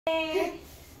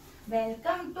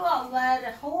Welcome to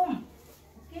our home.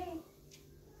 Okay.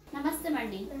 Namaste,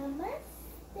 Mandi.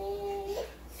 Namaste.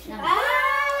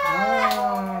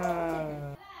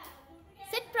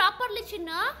 Sit properly,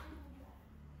 Chinna.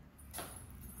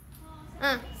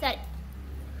 Sorry.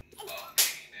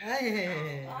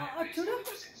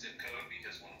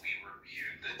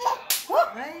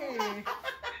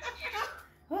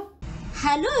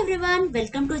 Hello everyone,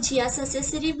 welcome to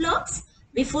JiaSasyaSiri Vlogs.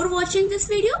 Before watching this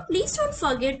video, please don't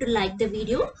forget to like the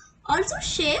video. Also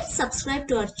share, subscribe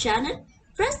to our channel.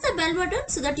 Press the bell button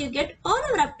so that you get all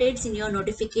our updates in your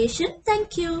notification.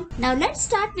 Thank you. Now let's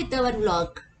start with our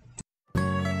vlog.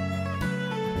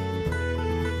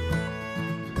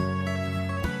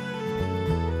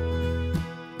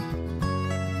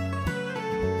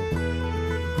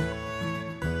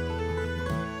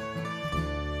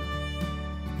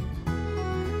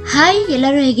 Hi,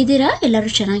 ಎಲ್ಲರೂ ಹೇಗಿದ್ದೀರಾ? ಎಲ್ಲರೂ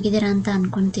ಚೆನ್ನಾಗಿದ್ದೀರಾ ಅಂತ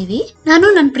ಅನ್ಕೊಂತೀವಿ. ನಾನು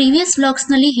ನನ್ನ previous vlogs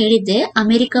ನಲ್ಲಿ ಹೇಳಿದ್ದೆ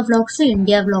America vlogs,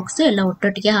 India vlogs ಎಲ್ಲ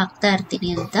ಒಟ್ಟೊಟ್ಟಿಗೆ ಹಾಕ್ತಾ ಇರ್ತೀನಿ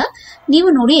ಅಂತ. ನೀವು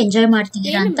ನೋಡಿ ಎಂಜಾಯ್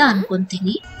ಮಾಡ್ತಿದ್ದೀರಾ ಅಂತ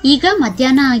ಅನ್ಕೊಂತೀನಿ. ಈಗ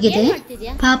ಮಧ್ಯಾಹ್ನ ಆಗಿದೆ.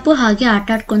 ಪಾಪು ಹಾಗೆ ಆಟ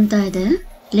ಆಡ್ಕೊಂತಾ ಇದೆ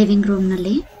ಲಿವಿಂಗ್ ರೂಮ್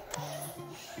ನಲ್ಲಿ.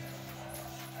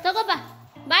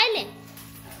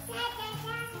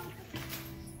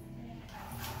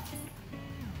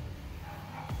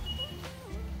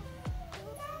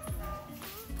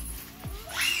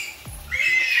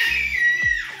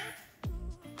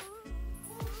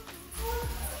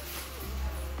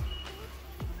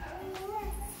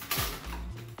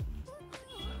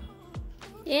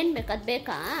 ಏನ್ ಬೇಕು? ಅದು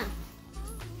ಬೇಕಾ?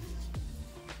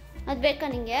 ಅದು ಬೇಕಾ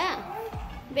ನಿಂಗೆ?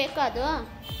 ಬೇಕಾ ಅದು?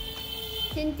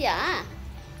 ತಿಂತ್ಯಾ?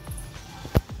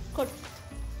 ಕೊಡು.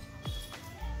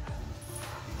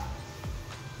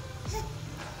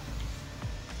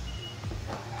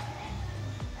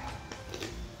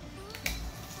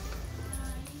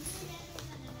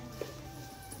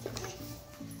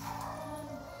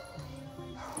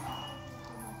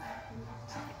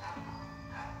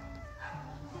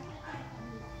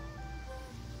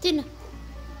 ತಿನ್ನು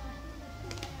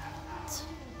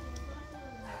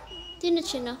ತಿನ್ನು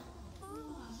ಚಿನ್ನ,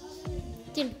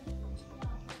 ತಿನ್ನು.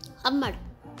 ಅಮ್ಮ ಮಾಡು.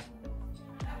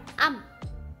 ಅಮ್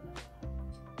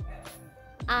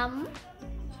ಅಮ್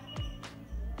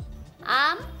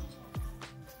ಅಮ್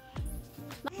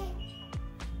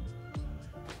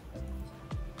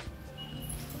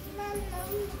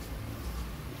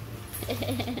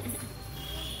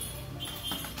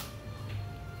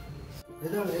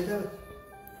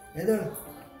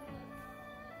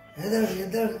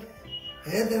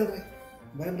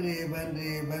ಬನ್ರಿ ಬನ್ರಿ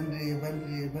ಬನ್ರಿ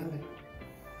ಬನ್ರಿ ಬನ್ರಿ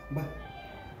ಬಾ.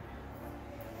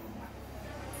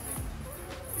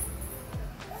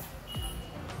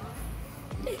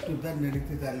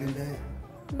 ನಡೀತಿದ್ದ ಅಲ್ಲಿಂದ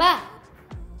ಬಾ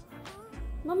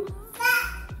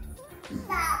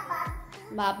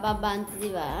ಬಾ ಬಾ ಬಾ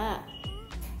ಅಂತಿದೀವ.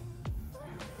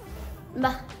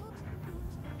 ಬಾ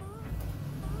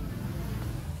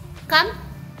come.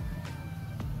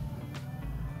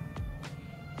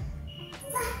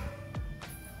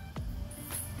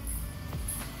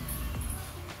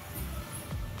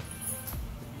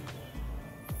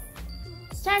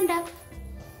 Stand up.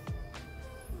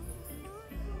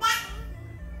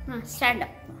 Stand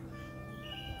up.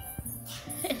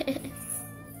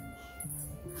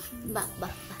 Ba ba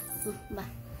ba ba.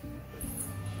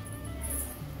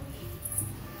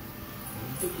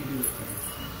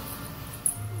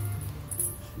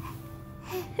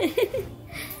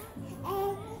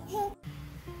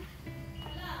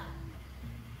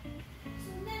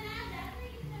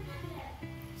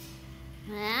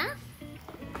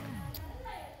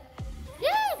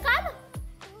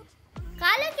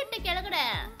 ಕೆಳಗಡೆ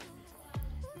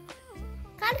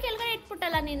ಕಾಲು ಕೆಳಗಡೆ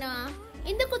ಇಟ್ಬಿಟ್ಟಲ್ಲ ನೀನು.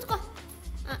 ಹಿಂದೆ ಕೂತ್ಕೋ.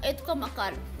 ಎತ್ಕೊಮ್ಮ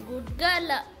ಕಾಲು. Good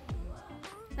girl.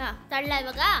 ತಳ್ಳ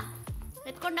ಇವಾಗ.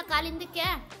 ಎತ್ಕೊಂಡ ಕಾಲು ಹಿಂದಕ್ಕೆ.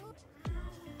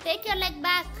 Take your leg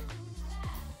back.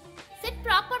 Sit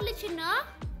properly ಚಿನ್ನು.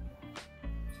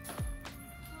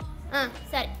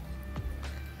 ಸರಿ.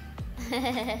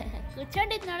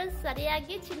 ಕೂತ್ಕೊಂಡಿದ್ ನೋಡು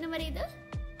ಸರಿಯಾಗಿ ಚಿನ್ನು ಮರಿದು.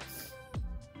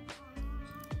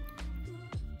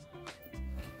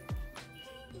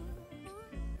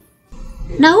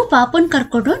 ನಾವು ಪಾಪನ್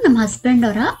ಕರ್ಕೊಂಡು ನಮ್ಮ ಹಸ್ಬೆಂಡ್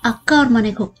ಅವರ ಅಕ್ಕ ಅವ್ರ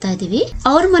ಮನೆಗೆ ಹೋಗ್ತಾ ಇದೀವಿ.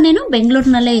 ಅವ್ರ ಮನೇನು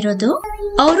ಬೆಂಗಳೂರಿನಲ್ಲೇ ಇರೋದು.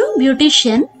 ಅವರು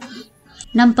ಬ್ಯೂಟಿಷಿಯನ್.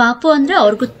 ನಮ್ಮ ಪಾಪು ಅಂದ್ರೆ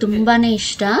ಅವ್ರಿಗೂ ತುಂಬಾನೇ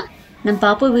ಇಷ್ಟ. ನಮ್ಮ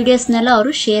ಪಾಪು ವಿಡಿಯೋಸ್ನೆಲ್ಲ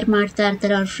ಅವರು ಶೇರ್ ಮಾಡ್ತಾ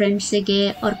ಇರ್ತಾರೆ ಅವ್ರ ಫ್ರೆಂಡ್ಸಿಗೆ,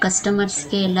 ಅವ್ರ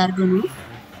ಕಸ್ಟಮರ್ಸ್ಗೆ, ಎಲ್ಲಾರ್ಗು.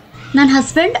 ನನ್ನ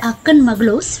ಹಸ್ಬೆಂಡ್ ಅಕ್ಕನ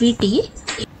ಮಗಳು ಸ್ವೀಟಿ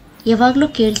ಯಾವಾಗ್ಲೂ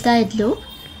ಕೇಳ್ತಾ ಇದ್ಲು,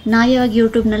 ನಾವ್ ಯಾವಾಗ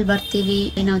ಯೂಟ್ಯೂಬ್ನಲ್ಲಿ ಬರ್ತೀವಿ,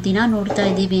 ನಾವು ದಿನ ನೋಡ್ತಾ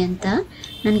ಇದ್ದೀವಿ ಅಂತ.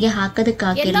 ನನಗೆ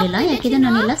ಹಾಕೋದಕ್ಕಾಗಿರ್ಲಿಲ್ಲ, ಯಾಕೆಂದ್ರೆ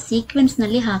ನಾನೆಲ್ಲ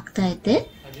ಸೀಕ್ವೆನ್ಸ್ನಲ್ಲಿ ಹಾಕ್ತಾ ಇದ್ದೆ.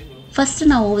 ಫಸ್ಟ್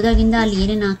ನಾವು ಹೋದಾಗಿಂದ ಅಲ್ಲಿ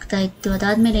ಏನೇನು ಆಗ್ತಾ ಇತ್ತು,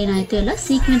 ಅದಾದ್ಮೇಲೆ ಏನಾಯ್ತು ಎಲ್ಲ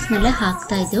ಸೀಕ್ವೆನ್ಸ್ನಲ್ಲೇ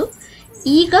ಹಾಕ್ತಾ ಇದ್ದೆವು.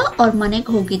 ಈಗ ಅವ್ರ ಮನೆಗೆ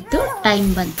ಹೋಗಿದ್ದು ಟೈಮ್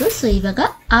ಬಂತು, ಸೊ ಇವಾಗ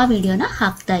ಆ ವಿಡಿಯೋನ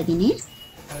ಹಾಕ್ತಾ ಇದ್ದೀನಿ.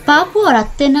 ಪಾಪು ಅವ್ರ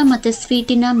ಅತ್ತೆನ ಮತ್ತೆ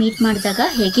ಸ್ವೀಟಿನ ಮೀಟ್ ಮಾಡಿದಾಗ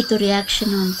ಹೇಗಿತ್ತು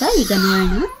ರಿಯಾಕ್ಷನ್ ಅಂತ ಈಗ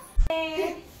ನೋಡೋಣ.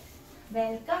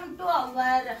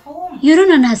 ಇವರು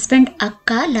ನನ್ನ ಹಸ್ಬೆಂಡ್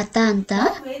ಅಕ್ಕ ಲತಾ ಅಂತ.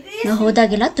 ನಾವು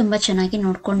ಹೋದಾಗೆಲ್ಲ ತುಂಬಾ ಚೆನ್ನಾಗಿ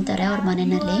ನೋಡ್ಕೊಂತಾರೆ ಅವ್ರ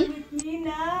ಮನೆಯಲ್ಲಿ.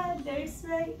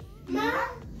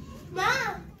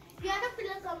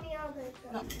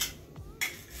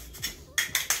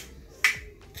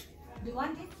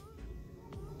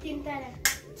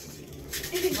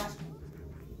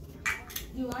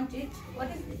 You want it? What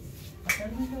is this?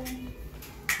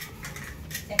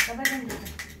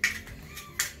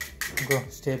 Go,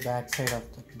 stay back side of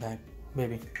the bag,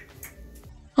 baby.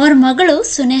 ಅವ್ರ ಮಗಳು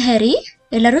ಸುನೆಹರಿ,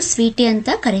 ಎಲ್ಲರೂ ಸ್ವೀಟಿ ಅಂತ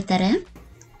ಕರೀತಾರೆ.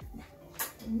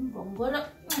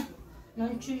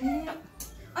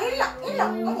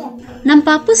 ನಮ್ಮ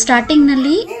ಪಾಪು ಸ್ಟಾರ್ಟಿಂಗ್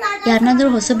ನಲ್ಲಿ ಯಾರನ್ನಾದ್ರೂ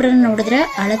ಹೊಸಬ್ರನ್ನ ನೋಡಿದ್ರೆ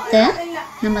ಅಳುತ್ತೆ,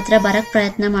 ನಮ್ಮ ಹತ್ರ ಬರಕ್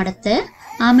ಪ್ರಯತ್ನ ಮಾಡುತ್ತೆ,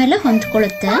 ಆಮೇಲೆ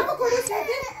ಹೊಂದ್ಕೊಳ್ಳುತ್ತೆ.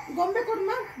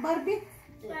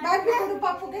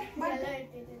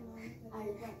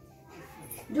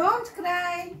 Don't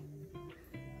cry.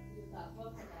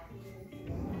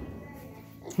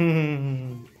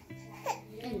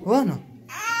 Oh no.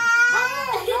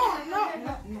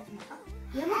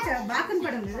 ಬಾಕನ್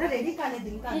ಪಡಲ್ಲ ready college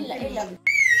ಇಲ್ಲ ಇಲ್ಲ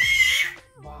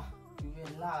ಬಾ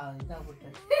ಇವೆಲ್ಲ ಇದಾಗುತ್ತೆ.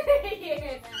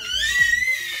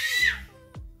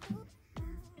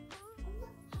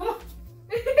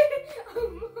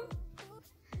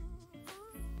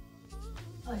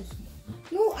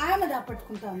 నువ్వు ఆమె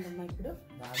దాపట్టుకుంటా ఉందమ్మా ఇప్పుడు.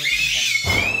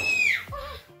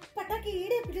 పటాకి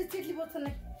ఈడే పిలిచి చెట్లు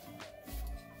పోతున్నాయి.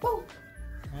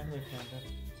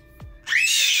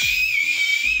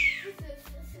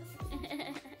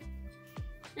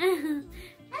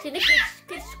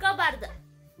 ಕಿರ್ಚ್ಕೋಬಾರ್ದು.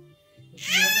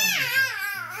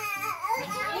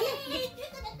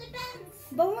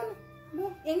 ಬೌನು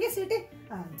ಹೆಂಗೆ ಸ್ವೀಟಿ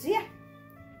ಜಿಯಾ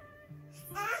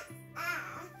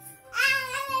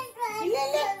ಇಲ್ಲ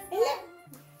ಇಲ್ಲ ಇಲ್ಲ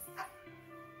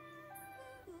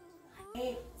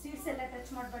ಸೀಡ್ಸ್ ಎಲ್ಲ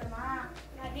ಟಚ್ ಮಾಡಬೇಡಮ್ಮ,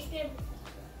 ಅದಕ್ಕೆ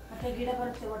ಮತ್ತೆ ಗಿಡ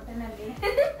ಬರುತ್ತೆ ಹೊಟ್ಟೆನಲ್ಲಿ.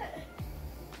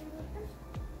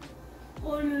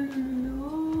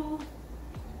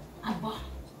 ಅಬ್ಬಾ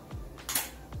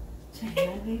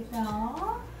ಚೆನ್ನಾಗೈತಾ?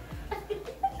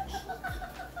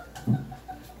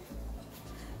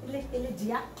 ಇಲ್ಲ ಇಲ್ಲ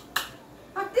ಜಿಯಾ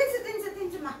ತಿನ್ಸು ತಿನ್ಸು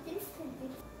ತಿನ್ಸಮ್ಮ,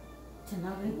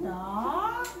 ಚೆನ್ನಾಗೈತಾ?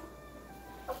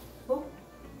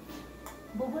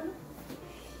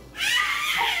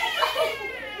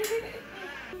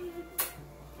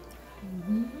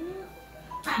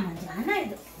 ಮಜಾನ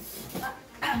ಇದು.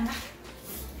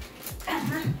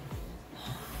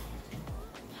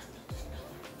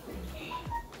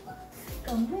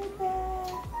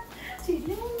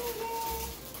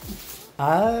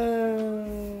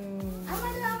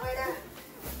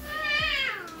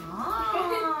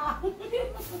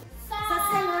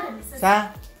 Sa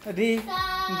ri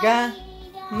ga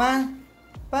ma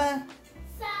pa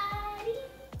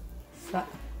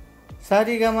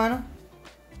sari ga manu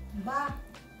బా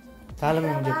తాళం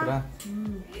ఏమని చెప్పురా?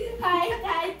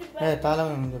 ఏ తాళం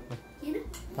ఏమని చెప్పు.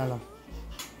 తాళం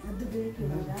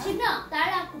చిన్న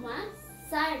తాళాకుమా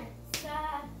సాడ్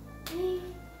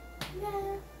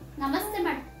నమస్తే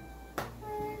మేడం.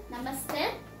 నమస్తే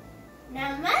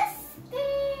నమస్తే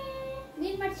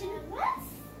ನೀನ್ ಮಾಡ್ಚಿನ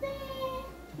ನಮಸ್ತೆ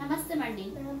ನಮಸ್ತೆ ಮಾಡಿ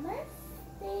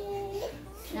ನಮಸ್ತೆ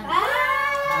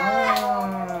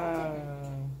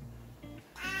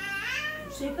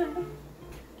ಶೇಖರ್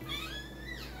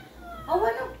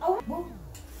ಅವನು ಅವು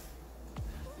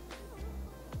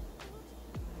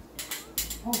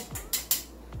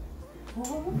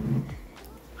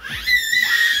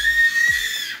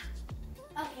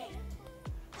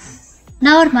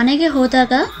ನಾವು ಅವ್ರ ಮನೆಗೆ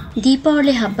ಹೋದಾಗ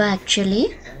ದೀಪಾವಳಿ ಹಬ್ಬ ಆ್ಯಕ್ಚುಲಿ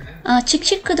ಚಿಕ್ಕ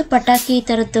ಚಿಕ್ಕದು ಪಟಾಕಿ ಈ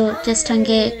ಥರದ್ದು ಜಸ್ಟ್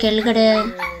ಹಂಗೆ ಕೆಳಗಡೆ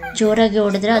ಜೋರಾಗಿ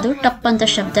ಹೊಡೆದ್ರೆ ಅದು ಟಪ್ ಅಂತ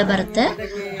ಶಬ್ದ ಬರುತ್ತೆ.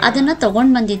 ಅದನ್ನು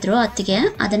ತೊಗೊಂಡು ಬಂದಿದ್ರು ಅತ್ತಿಗೆ,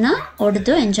 ಅದನ್ನು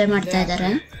ಹೊಡೆದು ಎಂಜಾಯ್ ಮಾಡ್ತಾ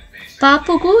ಇದ್ದಾರೆ.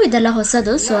 ಪಾಪುಗೂ ಇದೆಲ್ಲ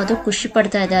ಹೊಸದು, ಸೊ ಅದು ಖುಷಿ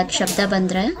ಪಡ್ತಾ ಇದೆ ಅದು ಶಬ್ದ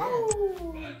ಬಂದರೆ.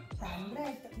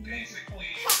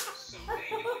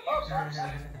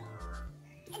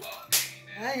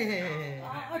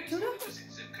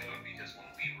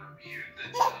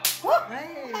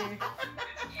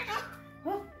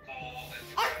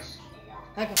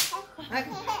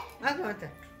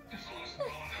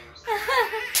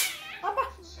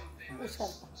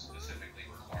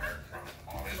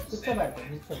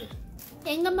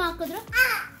 ಹೆಂಗಮ್ಮ ಹಾಕಿದ್ರು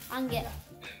ಹಂಗೆ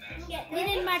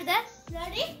ನೀನೇನ್ ಮಾಡ್ದೆ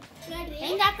ನೋಡಿ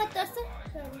ಹೆಂಗ ಹಾಕತ್ ತೋರ್ಸು.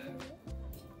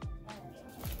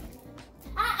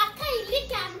 ಅಕ್ಕ ಇಲ್ಲಿ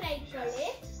ಕ್ಯಾಮ್ರಾ ಇಟ್ಕೊಳ್ಳಿ,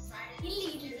 ಇಲ್ಲಿ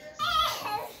ಇಲ್ಲಿ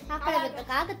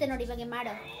ಹಾಕೊಳ್ಳಬೇಕು ಆಗುತ್ತೆ ನೋಡಿ. ಇವಾಗ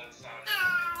ಮಾಡು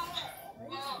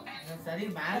ಸರಿ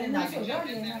ಮ್ಯಾಲಿಂದ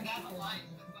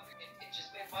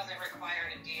wasn't required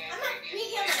in DA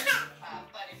previously,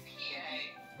 but in PA it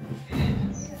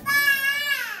is.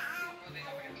 Moving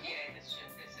over to PA, this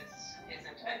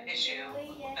isn't an issue of,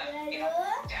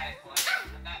 data collection.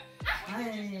 What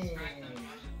you just described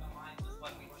online was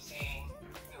what we were seeing.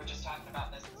 We were just talking about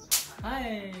this morning. Hi.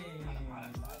 On the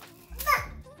product side.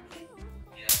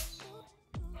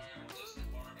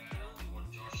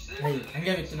 Hey,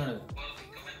 ಹಂಗೆ ಬಿತ್ತು ನೋಡು.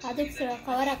 ಅದಕ್ಕೆ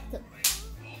cover ಆಗ್ತದೆ.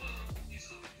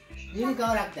 ನೀನು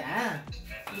cover ಆಗ್ತಾ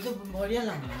ಇದು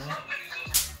ಹೊಡಿಯಲ್ಲ ಮೇಲೆ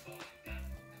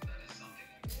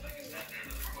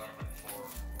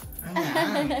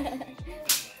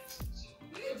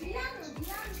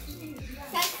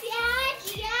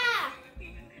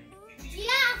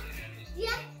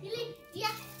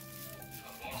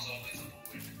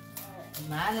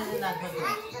ಹಾಕ್ಬೇಕು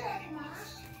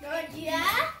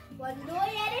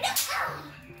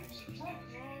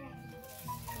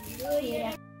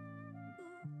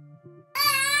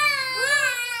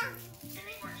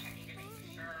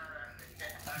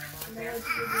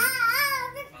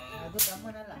ಅದು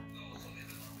ಗಮ್ಮನಲ್ಲ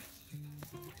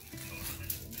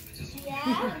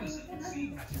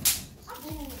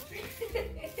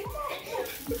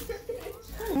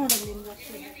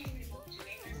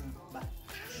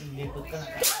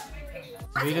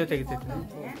ವಿಡಿಯೋ ತೆಗಿತೈತೆ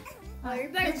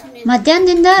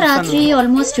ಮಧ್ಯಾಹ್ನದಿಂದ ರಾತ್ರಿ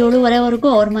ಆಲ್ಮೋಸ್ಟ್ 7:30ವರೆಗೂ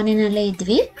ಅವ್ರ ಮನೆಯಲ್ಲೇ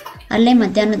ಇದ್ವಿ. ಅಲ್ಲೇ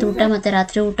ಮಧ್ಯಾಹ್ನದ ಊಟ ಮತ್ತೆ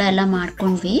ರಾತ್ರಿ ಊಟ ಎಲ್ಲ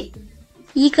ಮಾಡ್ಕೊಂಡ್ವಿ.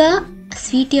 ಈಗ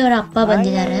ಸ್ವೀಟಿ ಅವರ ಅಪ್ಪ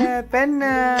ಬಂದಿದ್ದಾರೆ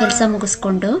ಕೆಲಸ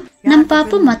ಮುಗಿಸ್ಕೊಂಡು. ನಮ್ಮ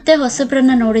ಪಾಪು ಮತ್ತೆ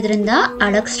ಹೊಸಬ್ರನ್ನ ನೋಡಿದ್ರಿಂದ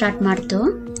ಅಳಕ್ ಸ್ಟಾರ್ಟ್ ಮಾಡ್ತು.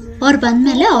 ಅವ್ರು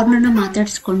ಬಂದ್ಮೇಲೆ ಅವ್ರನ್ನ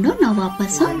ಮಾತಾಡ್ಸ್ಕೊಂಡು ನಾವು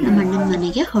ವಾಪಸ್ಸು ನಮ್ಮ ಅಣ್ಣನ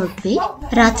ಮನೆಗೆ ಹೊರಟ್ವಿ.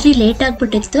 ರಾತ್ರಿ ಲೇಟ್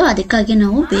ಆಗ್ಬಿಟ್ಟಿತ್ತು, ಅದಕ್ಕಾಗಿ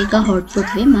ನಾವು ಬೇಗ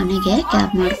ಹೊರಟ್ಬಿಟ್ವಿ ಮನೆಗೆ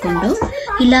ಕ್ಯಾಬ್ ಮಾಡ್ಕೊಂಡು.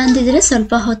 ಇಲ್ಲ ಅಂದಿದ್ರೆ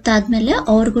ಸ್ವಲ್ಪ ಹೊತ್ತಾದ್ಮೇಲೆ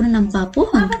ಅವ್ರಿಗೂ ನಮ್ಮ ಪಾಪು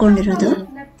ಹೊಂದ್ಕೊಂಡಿರೋದು.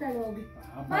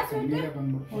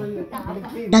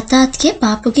 ಲತಾತ್ಗೆ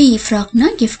ಪಾಪುಗೆ ಈ ಫ್ರಾಕ್ ನ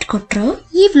ಗಿಫ್ಟ್ ಕೊಟ್ರು.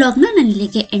 ಈ ವ್ಲಾಗ್ ನ ನಾನು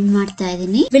ಇಲ್ಲಿಗೆ ಎಂಡ್ ಮಾಡ್ತಾ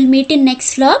ಇದ್ದೀನಿ. Will meet in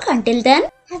next vlog. Until then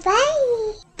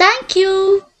thank you.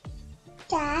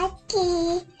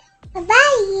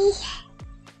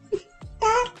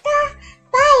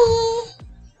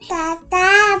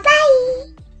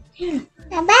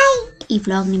 ಈ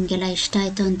ವ್ಲಾಗ್ ನಿಮಗೆಲ್ಲ ಇಷ್ಟ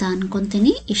ಆಯಿತು ಅಂತ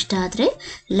ಅನ್ಕೊಂತೀನಿ. ಇಷ್ಟ ಆದರೆ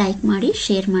ಲೈಕ್ ಮಾಡಿ,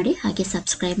 ಶೇರ್ ಮಾಡಿ, ಹಾಗೆ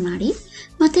ಸಬ್ಸ್ಕ್ರೈಬ್ ಮಾಡಿ.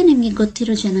 ಮತ್ತು ನಿಮಗೆ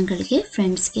ಗೊತ್ತಿರೋ ಜನಗಳಿಗೆ,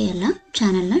 ಫ್ರೆಂಡ್ಸ್ಗೆ ಎಲ್ಲ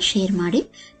ಚಾನಲ್ನ ಶೇರ್ ಮಾಡಿ.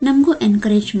 ನಮಗೂ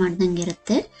ಎನ್ಕರೇಜ್ ಮಾಡ್ದಂಗೆ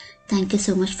ಇರುತ್ತೆ. Thank you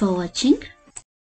so much for watching.